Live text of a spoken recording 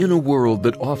In a world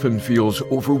that often feels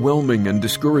overwhelming and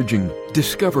discouraging,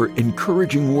 discover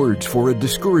Encouraging Words for a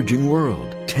Discouraging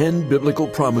World. 10 Biblical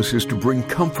Promises to Bring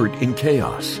Comfort in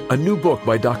Chaos. A new book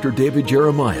by Dr. David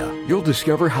Jeremiah. You'll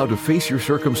discover how to face your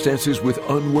circumstances with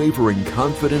unwavering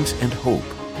confidence and hope.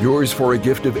 Yours for a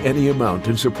gift of any amount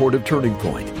in support of Turning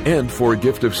Point. And for a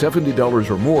gift of $70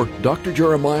 or more, Dr.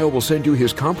 Jeremiah will send you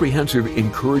his comprehensive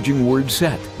Encouraging Word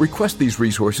set. Request these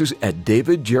resources at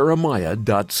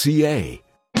davidjeremiah.ca.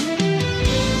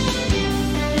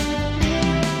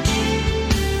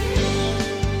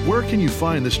 Where can you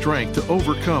find the strength to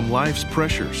overcome life's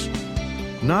pressures?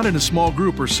 Not in a small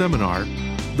group or seminar.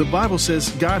 The Bible says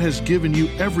God has given you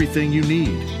everything you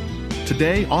need.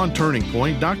 Today on Turning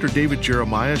Point, Dr. David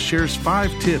Jeremiah shares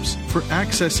 5 tips for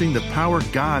accessing the power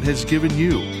God has given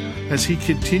you as he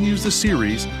continues the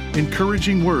series,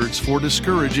 Encouraging Words for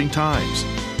Discouraging Times.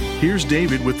 Here's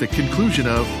David with the conclusion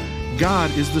of,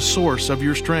 God is the source of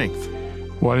your strength.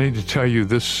 Well, I need to tell you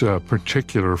this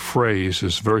particular phrase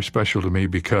is very special to me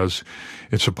because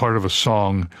it's a part of a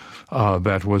song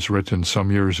that was written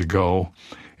some years ago.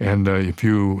 And if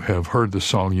you have heard the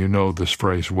song, you know this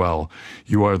phrase well.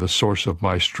 You are the source of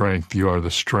my strength. You are the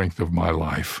strength of my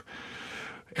life.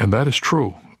 And that is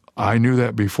true. I knew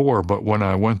that before, but when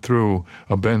I went through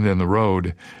a bend in the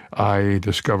road, I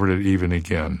discovered it even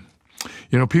again.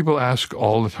 You know, people ask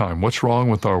all the time, what's wrong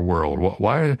with our world?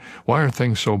 Why are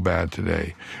things so bad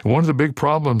today? And one of the big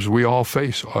problems we all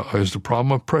face is the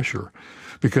problem of pressure.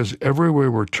 Because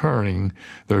everywhere we're turning,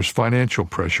 there's financial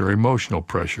pressure, emotional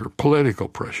pressure, political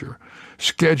pressure,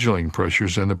 scheduling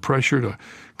pressures, and the pressure to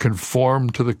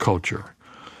conform to the culture.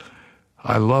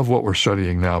 I love what we're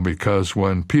studying now because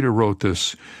when Peter wrote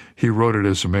this, he wrote it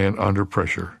as a man under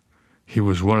pressure. He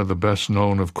was one of the best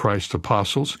known of Christ's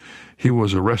apostles. He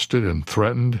was arrested and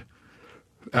threatened,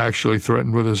 actually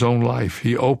threatened with his own life.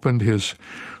 He opened his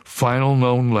final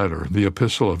known letter, the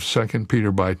epistle of 2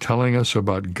 Peter, by telling us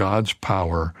about God's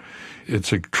power.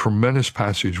 It's a tremendous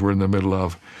passage we're in the middle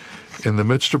of. In the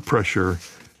midst of pressure,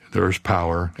 there is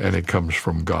power, and it comes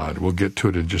from God. We'll get to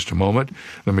it in just a moment.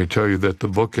 Let me tell you that the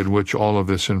book in which all of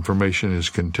this information is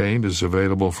contained is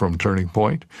available from Turning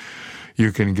Point.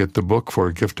 You can get the book for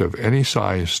a gift of any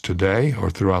size today or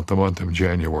throughout the month of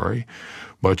January,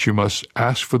 but you must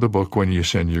ask for the book when you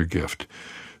send your gift.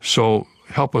 So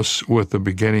help us with the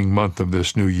beginning month of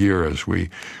this new year as we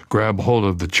grab hold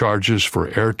of the charges for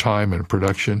airtime and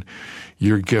production.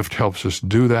 Your gift helps us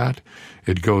do that.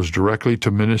 It goes directly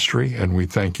to ministry, and we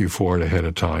thank you for it ahead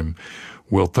of time.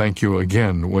 We'll thank you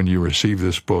again when you receive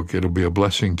this book. It'll be a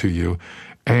blessing to you,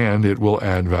 and it will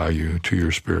add value to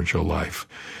your spiritual life.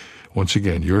 Once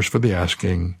again, yours for the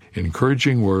asking,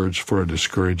 Encouraging Words for a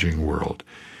Discouraging World.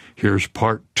 Here's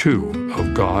part 2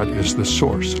 of God is the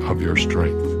source of your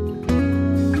strength.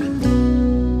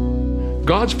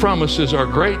 God's promises are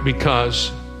great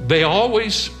because they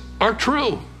always are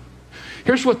true.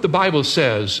 Here's what the Bible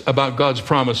says about God's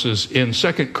promises in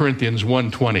 2 Corinthians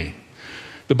 1:20.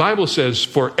 The Bible says,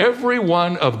 "For every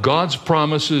one of God's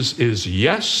promises is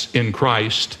yes in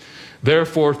Christ.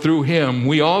 Therefore, through him,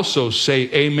 we also say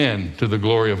amen to the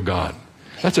glory of God."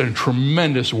 That's a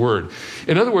tremendous word.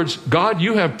 In other words, God,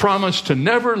 you have promised to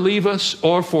never leave us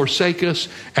or forsake us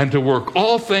and to work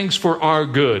all things for our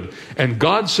good. And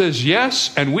God says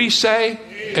yes, and we say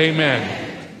amen.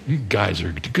 You guys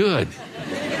are good.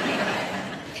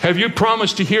 Have you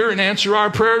promised to hear and answer our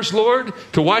prayers, Lord?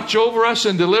 To watch over us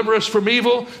and deliver us from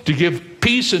evil? To give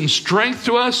peace and strength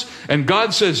to us? And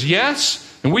God says yes,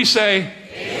 and we say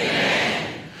amen.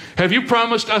 Have you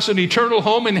promised us an eternal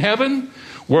home in heaven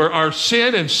where our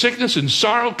sin and sickness and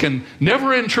sorrow can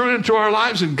never intrude into our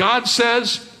lives? And God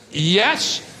says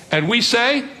yes, and we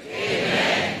say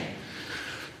amen.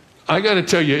 I got to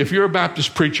tell you, if you're a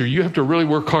Baptist preacher, you have to really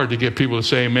work hard to get people to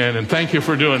say amen, and thank you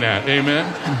for doing that. Amen.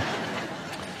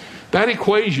 That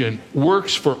equation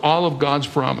works for all of God's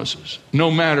promises. No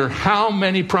matter how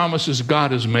many promises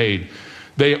God has made,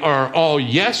 they are all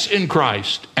yes in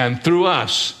Christ, and through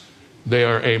us, they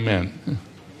are amen.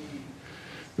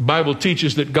 The Bible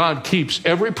teaches that God keeps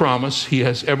every promise he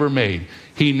has ever made.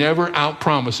 He never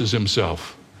outpromises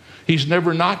himself. He's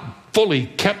never not fully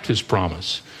kept his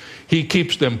promise. He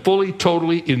keeps them fully,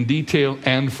 totally, in detail,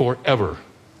 and forever.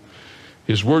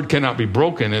 His word cannot be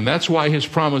broken, and that's why his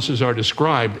promises are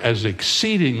described as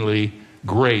exceedingly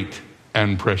great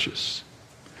and precious.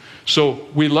 So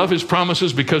we love his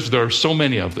promises because there are so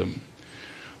many of them.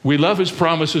 We love his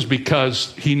promises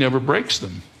because he never breaks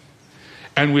them.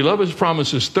 And we love his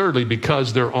promises, thirdly,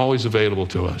 because they're always available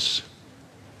to us.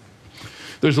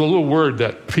 There's a little word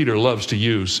that Peter loves to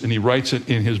use, and he writes it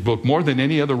in his book more than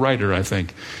any other writer, I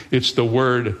think. It's the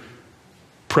word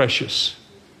precious.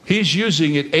 He's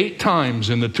using it 8 times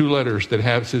in the 2 letters that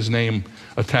have his name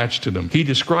attached to them. He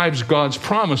describes God's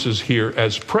promises here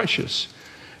as precious.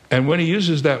 And when he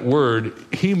uses that word,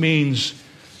 he means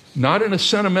not in a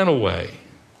sentimental way.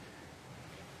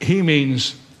 He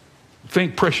means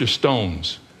think precious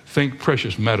stones, think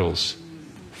precious metals,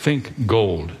 think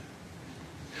gold.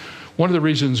 One of the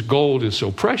reasons gold is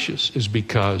so precious is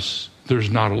because there's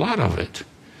not a lot of it.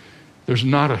 There's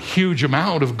not a huge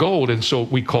amount of gold, and so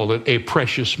we call it a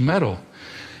precious metal.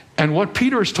 And what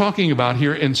Peter is talking about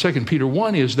here in 2 Peter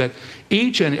 1 is that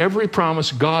each and every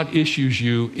promise God issues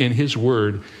you in his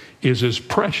word is as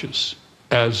precious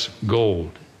as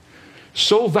gold.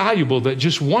 So valuable that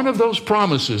just one of those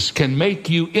promises can make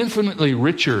you infinitely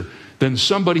richer than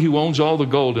somebody who owns all the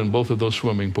gold in both of those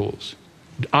swimming pools.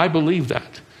 I believe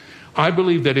that. I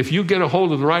believe that if you get a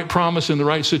hold of the right promise in the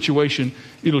right situation,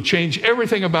 it'll change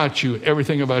everything about you,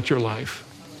 everything about your life.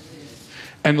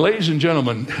 And ladies and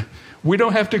gentlemen, we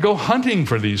don't have to go hunting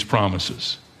for these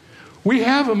promises. We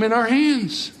have them in our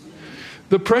hands.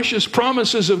 The precious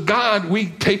promises of God we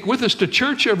take with us to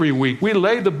church every week. We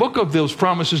lay the book of those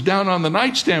promises down on the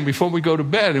nightstand before we go to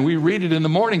bed, and we read it in the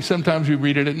morning. Sometimes we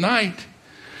read it at night.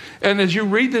 And as you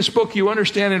read this book, you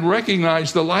understand and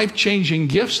recognize the life-changing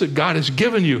gifts that God has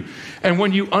given you. And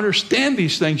when you understand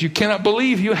these things, you cannot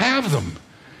believe you have them.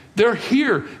 They're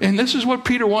here. And this is what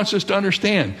Peter wants us to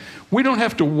understand. We don't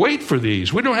have to wait for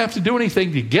these. We don't have to do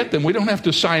anything to get them. We don't have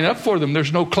to sign up for them.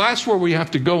 There's no class where we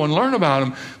have to go and learn about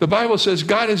them. The Bible says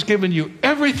God has given you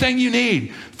everything you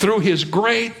need through his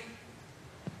great,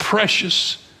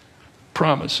 precious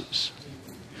promises.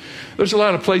 There's a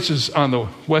lot of places on the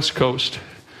West Coast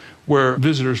where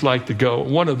visitors like to go.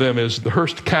 One of them is the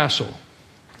Hearst Castle.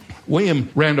 William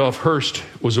Randolph Hearst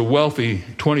was a wealthy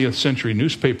 20th century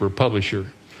newspaper publisher,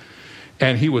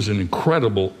 and he was an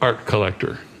incredible art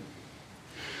collector.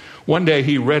 One day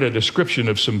he read a description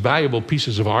of some valuable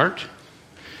pieces of art,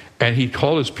 and he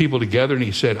called his people together and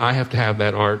he said, I have to have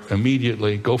that art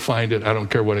immediately. Go find it. I don't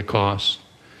care what it costs.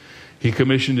 He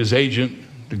commissioned his agent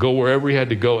to go wherever he had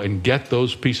to go and get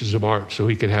those pieces of art so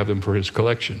he could have them for his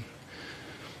collection.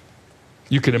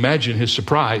 You can imagine his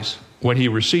surprise when he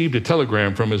received a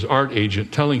telegram from his art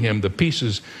agent telling him the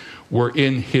pieces were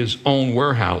in his own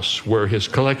warehouse where his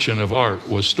collection of art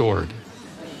was stored.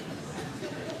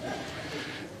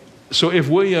 So if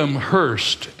William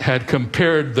Hearst had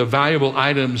compared the valuable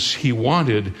items he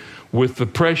wanted with the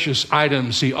precious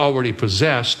items he already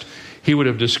possessed, he would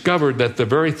have discovered that the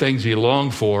very things he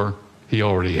longed for, he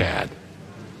already had.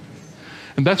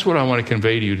 And that's what I want to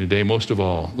convey to you today, most of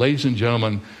all. Ladies and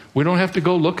gentlemen, we don't have to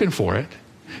go looking for it.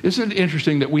 Isn't it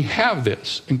interesting that we have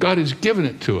this and God has given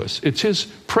it to us? It's his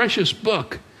precious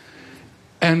book.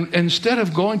 And instead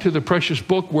of going to the precious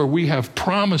book where we have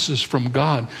promises from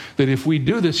God that if we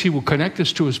do this, he will connect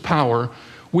us to his power,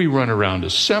 we run around to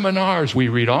seminars, we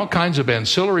read all kinds of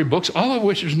ancillary books, all of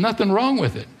which there's nothing wrong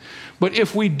with it. But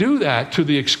if we do that to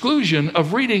the exclusion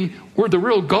of reading where the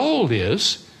real gold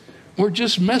is, we're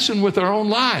just messing with our own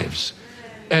lives.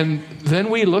 And then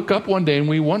we look up one day and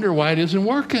we wonder why it isn't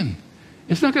working.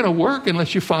 It's not going to work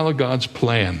unless you follow God's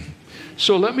plan.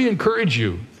 So let me encourage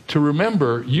you to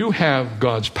remember you have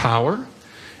God's power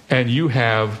and you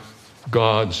have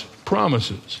God's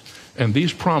promises. And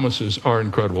these promises are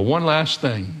incredible. One last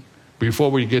thing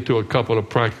before we get to a couple of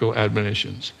practical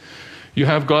admonitions. You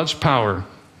have God's power.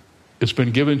 It's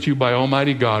been given to you by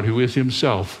Almighty God, who is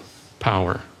himself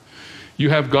power. You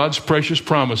have God's precious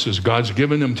promises. God's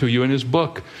given them to you in his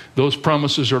book. Those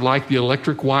promises are like the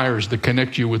electric wires that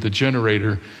connect you with the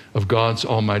generator of God's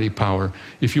almighty power.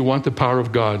 If you want the power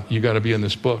of God, you got to be in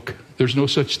this book. There's no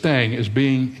such thing as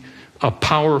being a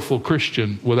powerful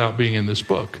Christian without being in this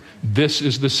book. This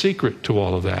is the secret to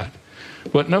all of that.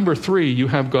 But number 3, you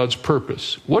have God's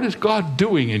purpose. What is God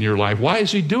doing in your life? Why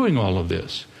is he doing all of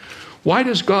this? Why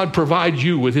does God provide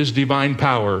you with his divine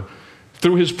power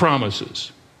through his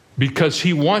promises? Because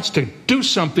he wants to do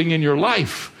something in your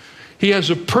life. He has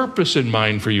a purpose in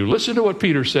mind for you. Listen to what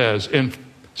Peter says in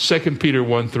 2 Peter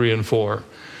 1, 3, and 4.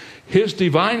 His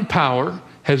divine power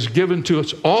has given to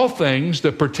us all things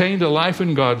that pertain to life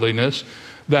and godliness,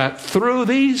 that through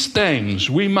these things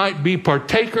we might be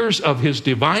partakers of his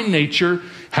divine nature,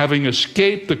 having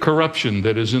escaped the corruption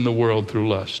that is in the world through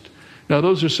lust. Now,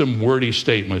 those are some wordy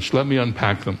statements. Let me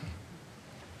unpack them.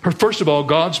 First of all,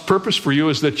 God's purpose for you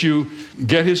is that you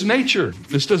get his nature.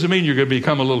 This doesn't mean you're going to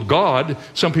become a little God.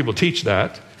 Some people teach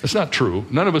that. That's not true.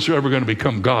 None of us are ever going to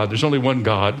become God. There's only one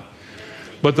God.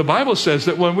 But the Bible says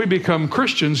that when we become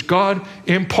Christians, God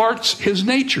imparts his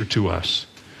nature to us.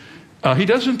 He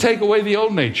doesn't take away the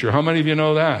old nature. How many of you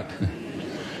know that?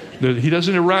 He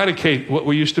doesn't eradicate what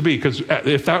we used to be, because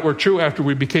if that were true after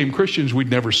we became Christians, we'd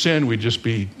never sin. We'd just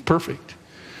be perfect.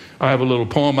 I have a little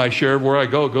poem I share where I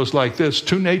go. It goes like this.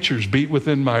 2 natures beat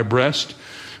within my breast.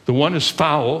 The one is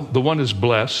foul, the one is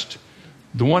blessed.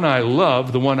 The one I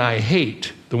love, the one I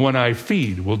hate, the one I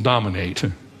feed will dominate.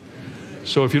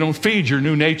 So if you don't feed your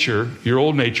new nature, your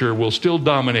old nature will still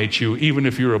dominate you, even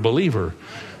if you're a believer.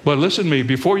 But listen to me,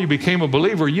 before you became a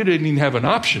believer, you didn't even have an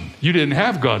option. You didn't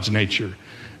have God's nature.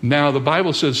 Now the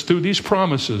Bible says through these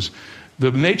promises,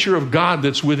 the nature of God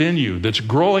that's within you, that's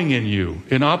growing in you,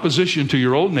 in opposition to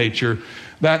your old nature,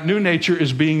 that new nature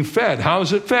is being fed. How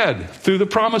is it fed? Through the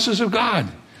promises of God.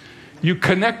 You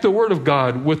connect the Word of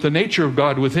God with the nature of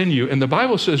God within you. And the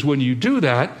Bible says when you do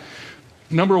that,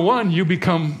 number one, you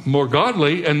become more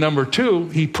godly. And number two,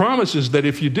 he promises that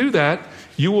if you do that,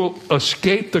 you will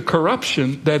escape the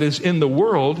corruption that is in the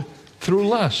world through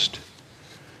lust.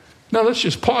 Now let's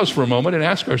just pause for a moment and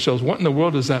ask ourselves, what in the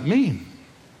world does that mean?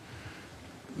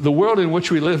 The world in which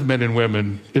we live, men and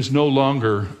women, is no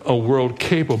longer a world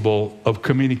capable of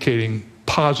communicating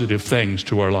positive things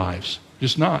to our lives.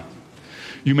 It's not.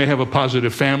 You may have a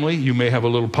positive family, you may have a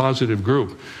little positive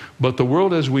group, but the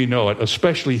world as we know it,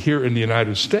 especially here in the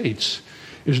United States,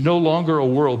 is no longer a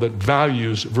world that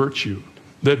values virtue,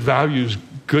 that values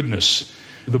goodness.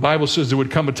 The Bible says there would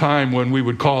come a time when we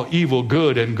would call evil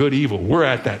good and good evil. We're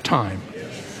at that time.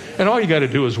 And all you got to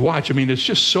do is watch. I mean, it's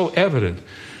just so evident.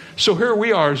 So here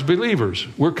we are as believers.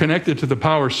 We're connected to the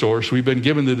power source. We've been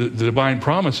given the divine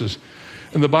promises.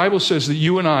 And the Bible says that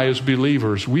you and I as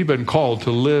believers, we've been called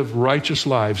to live righteous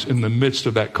lives in the midst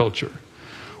of that culture.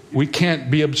 We can't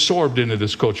be absorbed into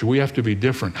this culture. We have to be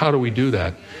different. How do we do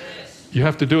that? You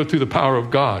have to do it through the power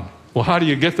of God. Well, how do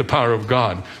you get the power of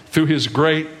God? Through His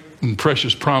great and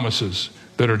precious promises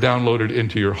that are downloaded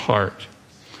into your heart.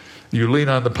 You lean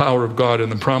on the power of God and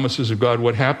the promises of God.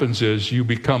 What happens is you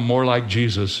become more like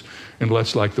Jesus and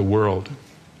less like the world.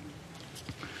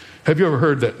 Have you ever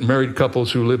heard that married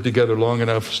couples who live together long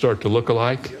enough start to look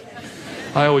alike?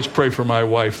 I always pray for my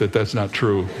wife that that's not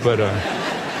true. But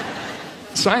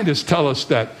scientists tell us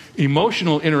that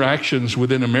emotional interactions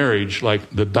within a marriage, like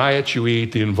the diet you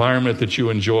eat, the environment that you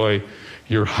enjoy,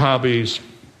 your hobbies,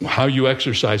 how you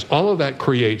exercise, all of that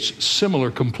creates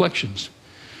similar complexions.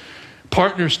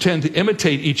 Partners tend to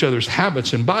imitate each other's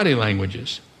habits and body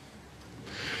languages.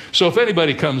 So if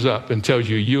anybody comes up and tells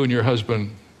you, you and your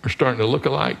husband are starting to look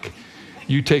alike,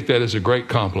 you take that as a great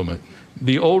compliment.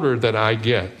 The older that I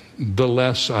get, the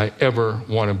less I ever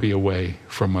want to be away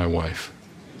from my wife.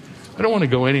 I don't want to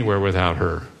go anywhere without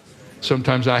her.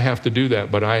 Sometimes I have to do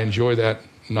that, but I enjoy that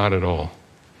not at all.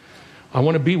 I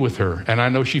want to be with her, and I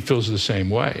know she feels the same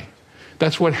way.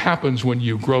 That's what happens when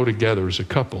you grow together as a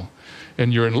couple.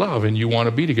 And you're in love and you want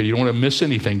to be together. You don't want to miss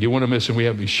anything. You want to miss, and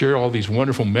we share all these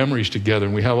wonderful memories together,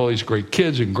 and we have all these great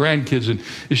kids and grandkids, and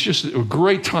it's just a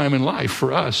great time in life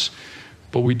for us,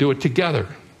 but we do it together.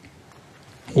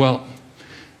 Well,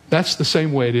 that's the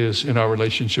same way it is in our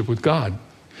relationship with God.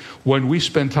 When we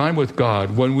spend time with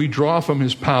God, when we draw from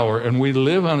His power and we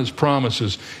live on His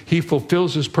promises, He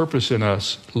fulfills His purpose in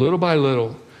us little by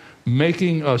little,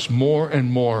 making us more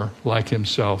and more like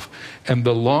Himself. And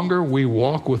the longer we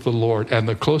walk with the Lord and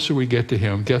the closer we get to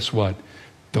Him, guess what?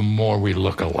 The more we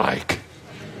look alike.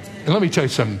 And let me tell you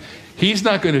something. He's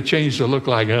not going to change to look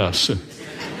like us.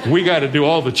 We got to do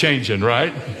all the changing,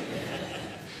 right?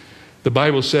 The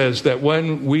Bible says that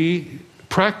when we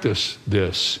practice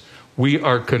this, we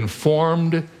are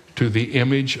conformed to the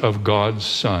image of God's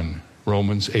Son.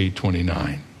 Romans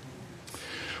 8:29.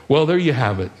 Well, there you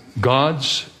have it.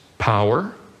 God's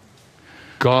power,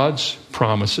 God's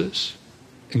promises,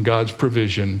 and God's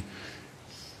provision.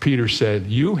 Peter said,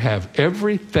 you have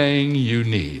everything you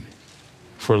need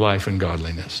for life and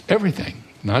godliness. Everything.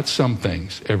 Not some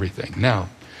things, everything. Now,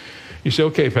 you say,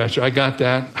 okay, Pastor, I got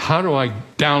that. How do I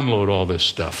download all this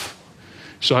stuff?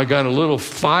 So I got a little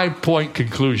 5-point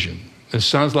conclusion. It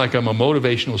sounds like I'm a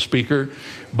motivational speaker,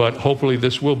 but hopefully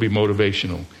this will be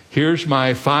motivational. Here's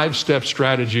my 5-step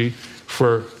strategy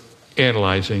for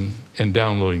analyzing and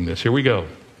downloading this. Here we go.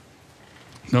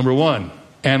 Number 1,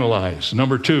 analyze.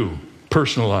 Number 2,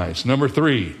 personalize. Number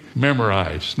 3,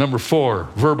 memorize. Number 4,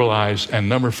 verbalize. And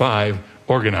number 5,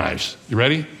 organize. You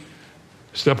ready?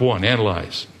 Step 1,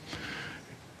 analyze.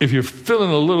 If you're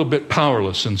feeling a little bit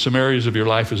powerless in some areas of your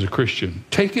life as a Christian,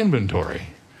 take inventory.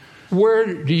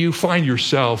 Where do you find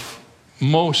yourself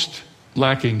most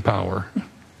lacking power?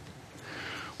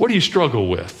 What do you struggle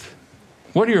with?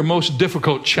 What are your most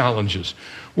difficult challenges?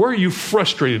 Where are you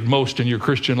frustrated most in your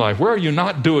Christian life? Where are you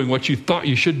not doing what you thought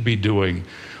you should be doing?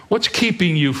 What's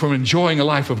keeping you from enjoying a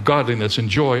life of godliness and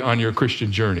joy on your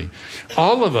Christian journey?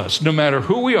 All of us, no matter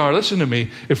who we are, listen to me,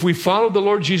 if we followed the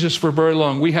Lord Jesus for very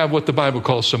long, we have what the Bible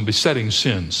calls some besetting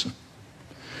sins.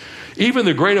 Even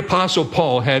the great apostle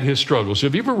Paul had his struggles.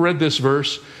 Have you ever read this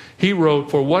verse? He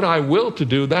wrote, "For what I will to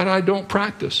do, that I don't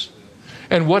practice.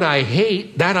 And what I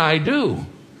hate, that I do.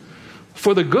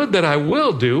 For the good that I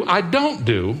will do, I don't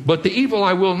do. But the evil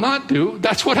I will not do,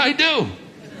 that's what I do.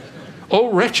 Oh,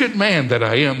 wretched man that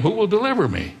I am, who will deliver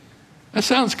me?" That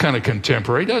sounds kind of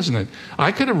contemporary, doesn't it?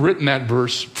 I could have written that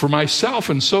verse for myself,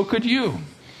 and so could you.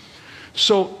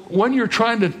 So when you're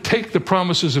trying to take the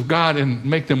promises of God and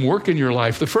make them work in your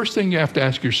life, the first thing you have to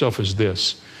ask yourself is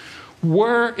this: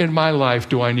 where in my life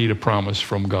do I need a promise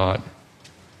from God?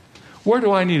 Where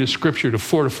do I need a scripture to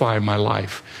fortify my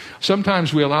life?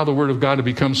 Sometimes we allow the Word of God to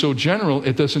become so general,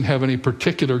 it doesn't have any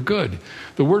particular good.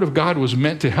 The Word of God was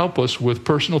meant to help us with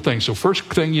personal things. So first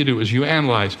thing you do is you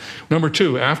analyze. Number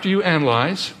two, after you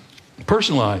analyze,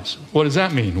 personalize. What does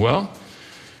that mean? Well,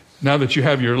 now that you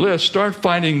have your list, start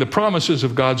finding the promises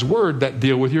of God's Word that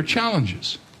deal with your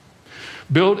challenges.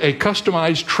 Build a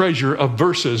customized treasure of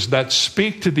verses that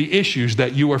speak to the issues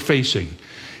that you are facing.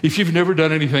 If you've never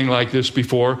done anything like this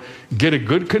before, get a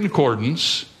good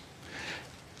concordance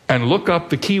and look up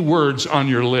the key words on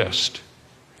your list.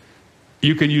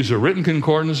 You can use a written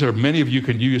concordance, or many of you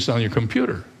can use it on your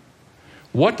computer.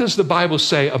 What does the Bible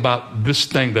say about this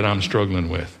thing that I'm struggling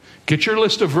with? Get your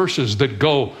list of verses that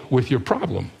go with your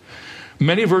problem.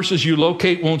 Many verses you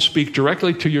locate won't speak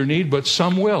directly to your need, but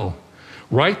some will.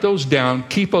 Write those down.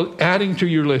 Keep adding to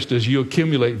your list as you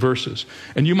accumulate verses.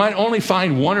 And you might only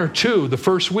find one or two the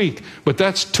first week, but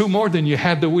that's two more than you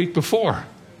had the week before.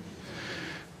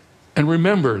 And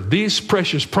remember, these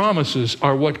precious promises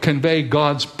are what convey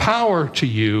God's power to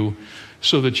you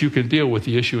so that you can deal with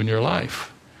the issue in your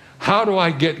life. How do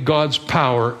I get God's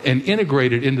power and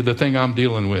integrate it into the thing I'm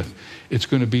dealing with? It's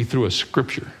going to be through a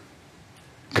scripture.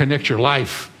 Connect your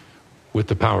life with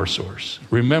the power source.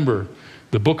 Remember,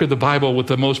 the book of the Bible with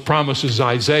the most promises is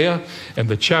Isaiah, and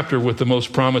the chapter with the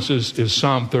most promises is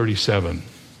Psalm 37.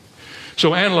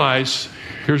 So analyze.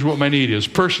 Here's what my need is.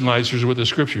 Personalize. Here's what the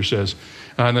scripture says.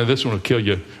 Now this one will kill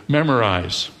you.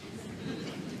 Memorize.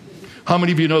 How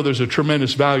many of you know there's a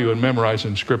tremendous value in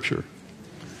memorizing scripture?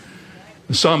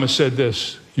 The psalmist said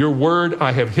this: "Your word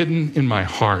I have hidden in my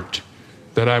heart,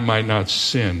 that I might not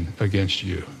sin against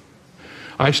you."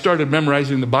 I started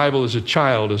memorizing the Bible as a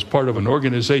child as part of an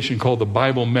organization called the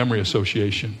Bible Memory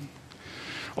Association.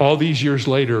 All these years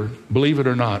later, believe it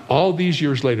or not, all these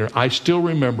years later, I still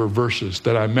remember verses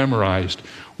that I memorized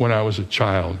when I was a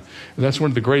child. And that's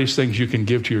one of the greatest things you can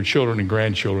give to your children and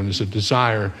grandchildren, is a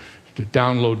desire to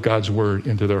download God's word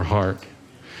into their heart.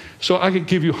 So I could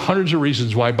give you hundreds of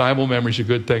reasons why Bible memory is a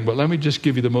good thing, but let me just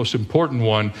give you the most important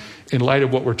one in light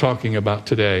of what we're talking about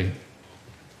today.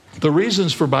 The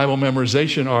reasons for Bible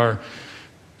memorization are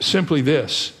simply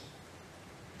this: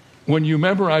 when you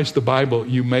memorize the Bible,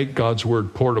 you make God's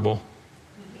word portable.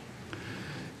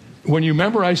 When you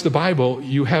memorize the Bible,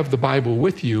 you have the Bible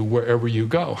with you wherever you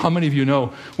go. How many of you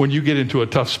know when you get into a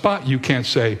tough spot, you can't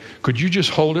say, "Could you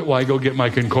just hold it while I go get my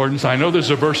concordance? I know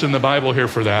there's a verse in the Bible here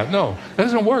for that." No, that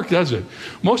doesn't work, does it?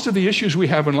 Most of the issues we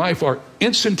have in life are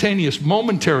instantaneous,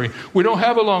 momentary. We don't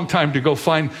have a long time to go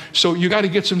find, so you got to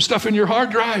get some stuff in your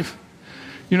hard drive.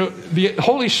 You know, the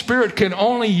Holy Spirit can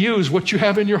only use what you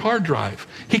have in your hard drive.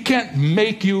 He can't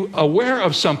make you aware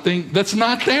of something that's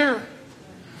not there.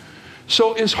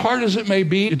 So as hard as it may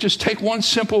be, just take one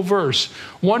simple verse,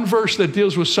 one verse that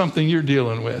deals with something you're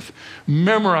dealing with.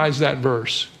 Memorize that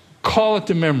verse. Call it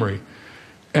to memory.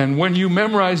 And when you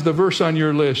memorize the verse on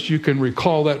your list, you can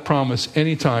recall that promise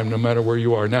anytime, no matter where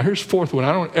you are. Now, here's the fourth one.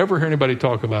 I don't ever hear anybody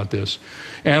talk about this.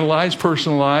 Analyze,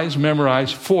 personalize,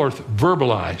 memorize. Fourth,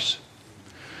 verbalize.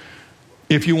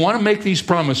 If you want to make these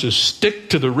promises stick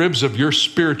to the ribs of your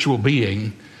spiritual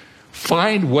being,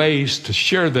 find ways to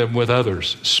share them with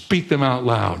others. Speak them out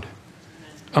loud.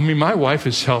 I mean, my wife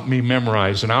has helped me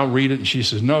memorize, and I'll read it, and she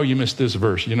says, "No, you missed this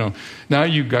verse." You know, now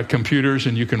you've got computers,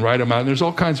 and you can write them out. And there's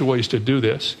all kinds of ways to do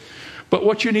this. But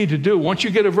what you need to do, once you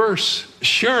get a verse,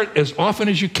 share it as often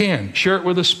as you can. Share it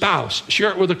with a spouse.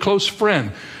 Share it with a close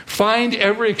friend. Find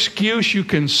every excuse you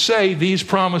can say these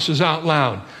promises out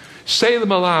loud. Say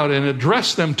them aloud and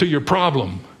address them to your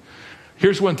problem.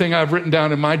 Here's one thing I've written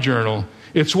down in my journal.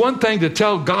 It's one thing to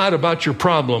tell God about your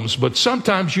problems, but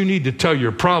sometimes you need to tell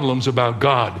your problems about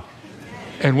God.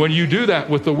 And when you do that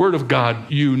with the Word of God,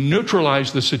 you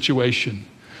neutralize the situation.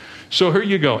 So here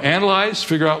you go. Analyze,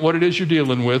 figure out what it is you're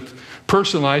dealing with.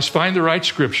 Personalize, find the right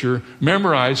scripture.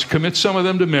 Memorize, commit some of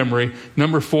them to memory.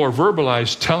 Number 4,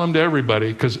 verbalize, tell them to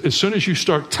everybody. Because as soon as you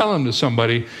start telling them to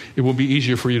somebody, it will be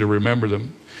easier for you to remember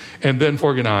them. And then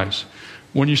organize.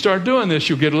 When you start doing this,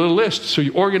 you'll get a little list. So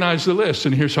you organize the list,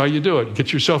 and here's how you do it.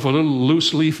 Get yourself a little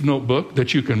loose leaf notebook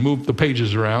that you can move the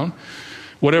pages around.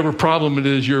 Whatever problem it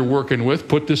is you're working with,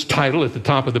 put this title at the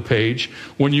top of the page.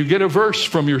 When you get a verse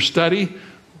from your study,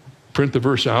 print the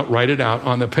verse out, write it out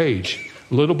on the page.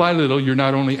 Little by little, you're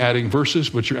not only adding verses,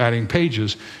 but you're adding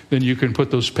pages. Then you can put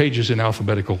those pages in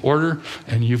alphabetical order,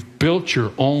 and you've built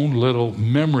your own little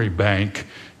memory bank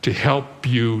to help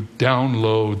you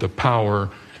download the power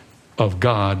of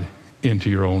God into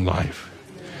your own life.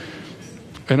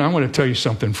 And I want to tell you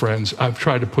something, friends. I've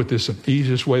tried to put this in the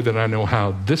easiest way that I know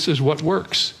how. This is what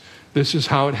works. This is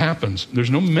how it happens.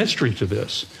 There's no mystery to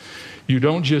this. You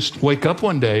don't just wake up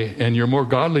one day and you're more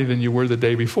godly than you were the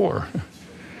day before.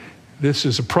 This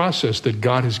is a process that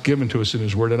God has given to us in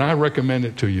His Word, and I recommend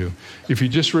it to you. If you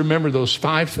just remember those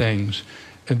 5 things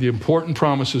and the important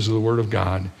promises of the Word of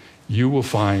God, you will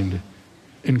find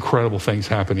incredible things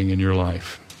happening in your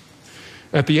life.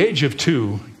 At the age of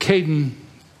 2, Caden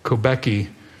Kobecki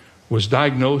was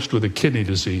diagnosed with a kidney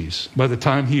disease. By the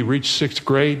time he reached 6th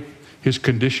grade, his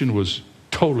condition was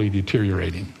totally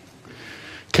deteriorating.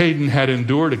 Caden had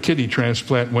endured a kidney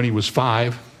transplant when he was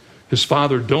 5. His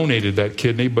father donated that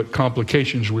kidney, but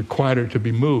complications required it to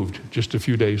be moved just a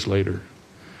few days later.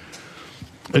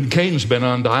 And Caden's been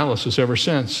on dialysis ever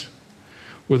since,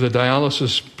 with a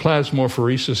dialysis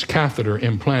plasmapheresis catheter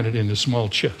implanted in his small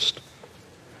chest.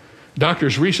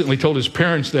 Doctors recently told his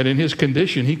parents that in his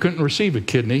condition, he couldn't receive a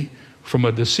kidney from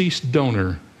a deceased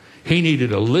donor. He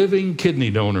needed a living kidney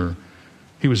donor.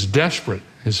 He was desperate.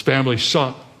 His family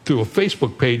sought through a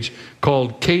Facebook page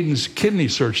called Caden's Kidney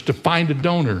Search to find a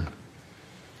donor,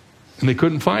 and they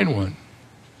couldn't find one.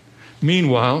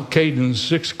 Meanwhile, Caden's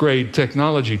 6th grade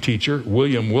technology teacher,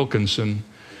 William Wilkinson,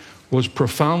 was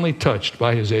profoundly touched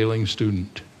by his ailing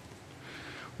student.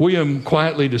 William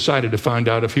quietly decided to find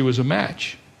out if he was a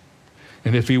match.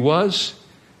 And if he was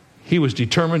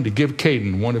determined to give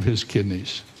Caden one of his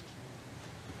kidneys.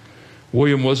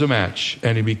 William was a match,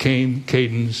 and he became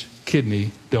Caden's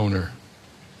kidney donor.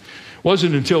 It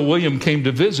wasn't until William came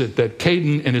to visit that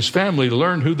Caden and his family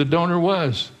learned who the donor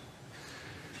was.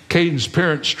 Caden's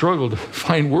parents struggled to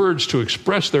find words to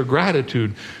express their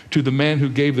gratitude to the man who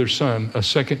gave their son a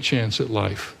second chance at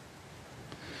life.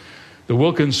 The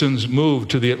Wilkinsons moved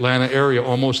to the Atlanta area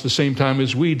almost the same time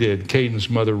as we did, Caden's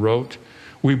mother wrote.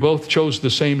 We both chose the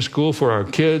same school for our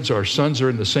kids. Our sons are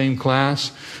in the same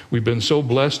class. We've been so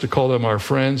blessed to call them our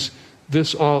friends.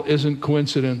 This all isn't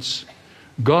coincidence.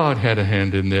 God had a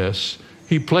hand in this.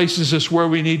 He places us where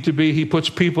we need to be. He puts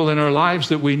people in our lives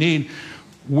that we need.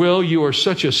 Will, you are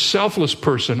such a selfless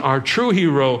person, our true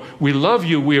hero. We love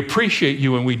you, we appreciate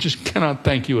you, and we just cannot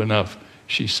thank you enough,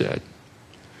 she said.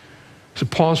 So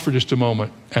pause for just a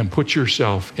moment and put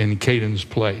yourself in Caden's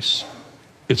place.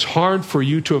 It's hard for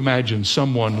you to imagine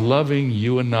someone loving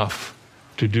you enough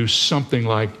to do something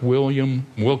like William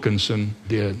Wilkinson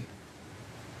did.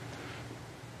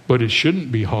 But it shouldn't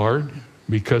be hard,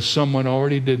 because someone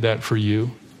already did that for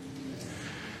you.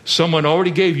 Someone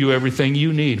already gave you everything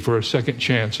you need for a second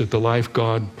chance at the life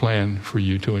God planned for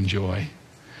you to enjoy.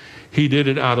 He did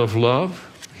it out of love.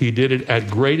 He did it at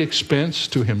great expense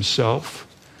to himself.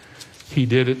 He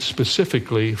did it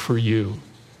specifically for you.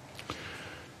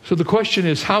 So the question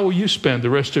is, how will you spend the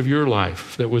rest of your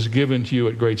life that was given to you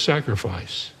at great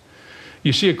sacrifice?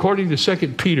 You see, according to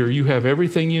 2 Peter, you have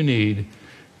everything you need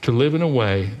to live in a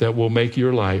way that will make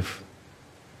your life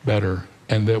better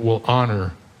and that will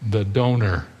honor the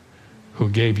donor who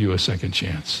gave you a second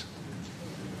chance.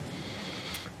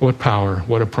 What power,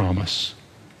 what a promise.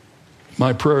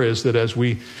 My prayer is that as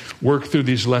we work through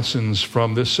these lessons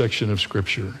from this section of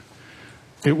Scripture,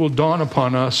 it will dawn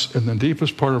upon us in the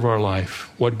deepest part of our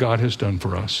life what God has done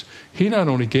for us. He not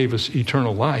only gave us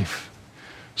eternal life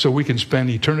so we can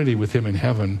spend eternity with Him in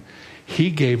heaven,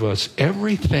 He gave us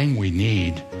everything we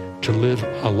need to live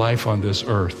a life on this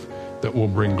earth that will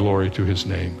bring glory to His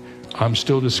name. I'm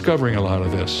still discovering a lot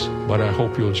of this, but I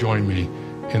hope you'll join me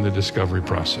in the discovery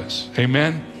process.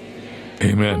 Amen?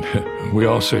 Amen. We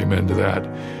all say amen to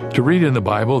that. To read in the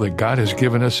Bible that God has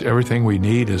given us everything we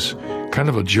need is kind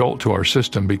of a jolt to our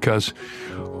system, because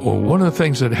one of the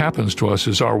things that happens to us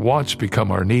is our wants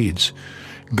become our needs.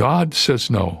 God says,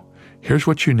 no, here's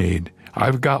what you need.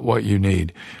 I've got what you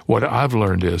need. What I've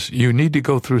learned is you need to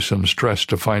go through some stress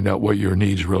to find out what your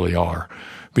needs really are.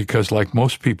 Because like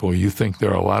most people, you think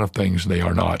there are a lot of things they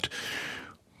are not.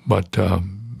 But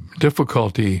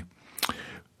difficulty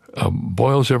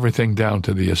boils everything down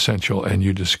to the essential, and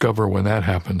you discover when that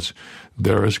happens,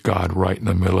 there is God right in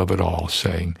the middle of it all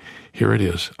saying, here it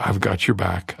is. I've got your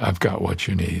back. I've got what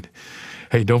you need.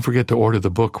 Hey, don't forget to order the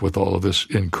book with all of this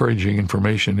encouraging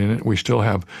information in it. We still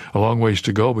have a long ways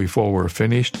to go before we're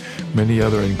finished. Many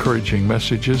other encouraging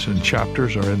messages and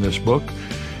chapters are in this book.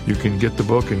 You can get the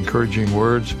book, Encouraging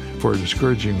Words for a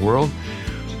Discouraging World,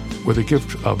 with a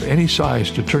gift of any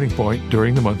size to Turning Point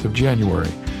during the month of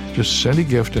January. Just send a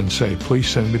gift and say, please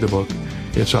send me the book.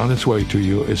 It's on its way to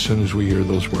you as soon as we hear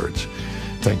those words.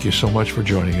 Thank you so much for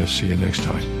joining us. See you next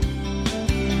time.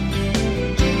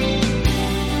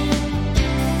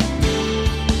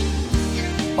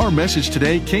 Our message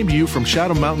today came to you from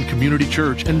Shadow Mountain Community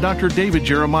Church and Dr. David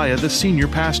Jeremiah, the senior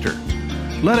pastor.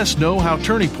 Let us know how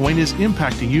Turning Point is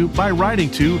impacting you by writing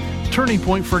to Turning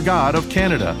Point for God of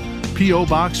Canada, P.O.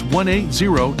 Box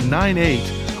 18098,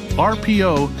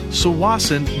 RPO,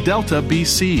 Sawasan, Delta,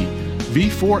 BC,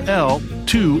 V4L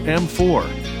 2M4.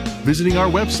 Visiting our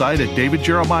website at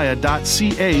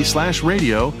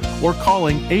davidjeremiah.ca/radio or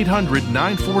calling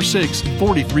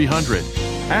 800-946-4300.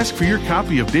 Ask for your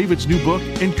copy of David's new book,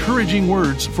 Encouraging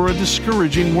Words for a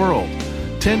Discouraging World.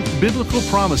 10 Biblical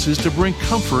Promises to Bring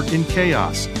Comfort in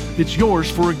Chaos. It's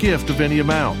yours for a gift of any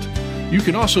amount. You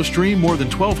can also stream more than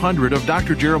 1,200 of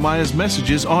Dr. Jeremiah's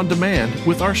messages on demand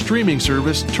with our streaming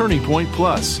service, Turning Point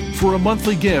Plus, for a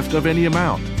monthly gift of any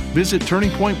amount. Visit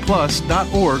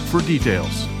turningpointplus.org for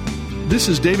details. This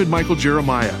is David Michael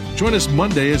Jeremiah. Join us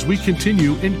Monday as we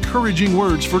continue Encouraging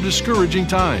Words for Discouraging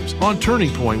Times on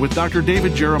Turning Point with Dr.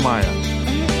 David Jeremiah.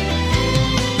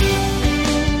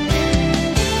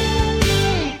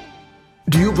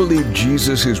 Do you believe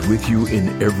Jesus is with you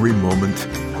in every moment?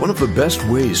 One of the best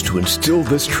ways to instill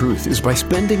this truth is by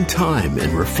spending time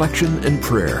in reflection and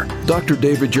prayer. Dr.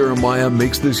 David Jeremiah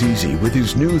makes this easy with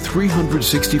his new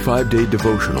 365-day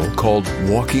devotional called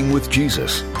Walking with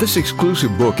Jesus. This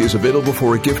exclusive book is available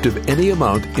for a gift of any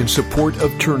amount in support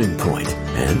of Turning Point.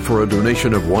 And for a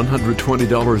donation of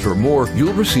 $120 or more,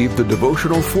 you'll receive the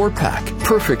devotional 4-pack,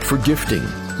 perfect for gifting.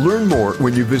 Learn more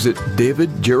when you visit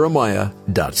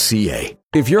davidjeremiah.ca.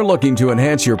 If you're looking to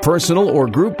enhance your personal or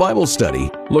group Bible study,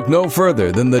 look no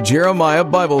further than the Jeremiah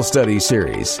Bible Study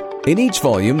Series. In each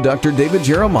volume, Dr. David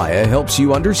Jeremiah helps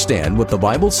you understand what the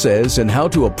Bible says and how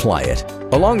to apply it.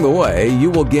 Along the way, you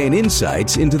will gain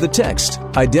insights into the text,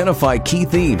 identify key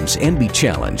themes, and be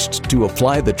challenged to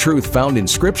apply the truth found in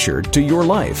Scripture to your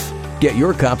life. Get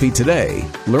your copy today.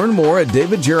 Learn more at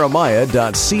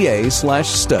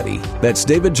davidjeremiah.ca/study. That's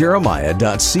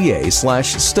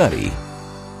davidjeremiah.ca/study.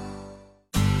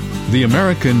 The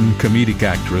American comedic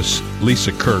actress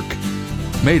Lisa Kirk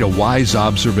made a wise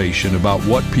observation about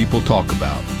what people talk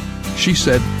about. She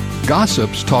said,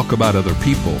 gossips talk about other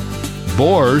people,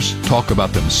 bores talk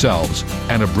about themselves,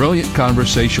 and a brilliant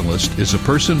conversationalist is a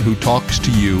person who talks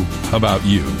to you about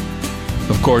you.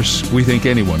 Of course, we think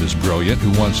anyone is brilliant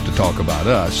who wants to talk about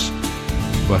us,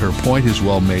 but her point is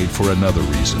well made for another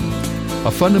reason.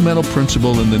 A fundamental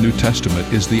principle in the New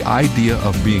Testament is the idea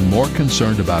of being more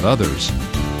concerned about others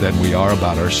than we are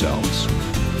about ourselves.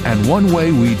 And one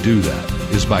way we do that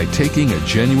is by taking a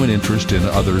genuine interest in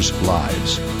others'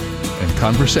 lives. And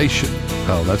conversation,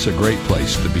 well, that's a great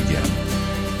place to begin.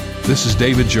 This is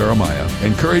David Jeremiah,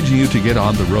 encouraging you to get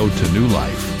on the road to new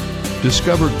life.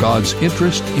 Discover God's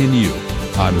interest in you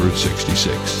on Route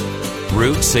 66.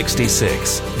 Route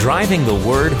 66, driving the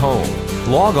word home.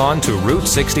 Log on to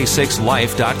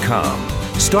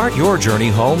Route66Life.com. Start your journey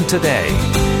home today.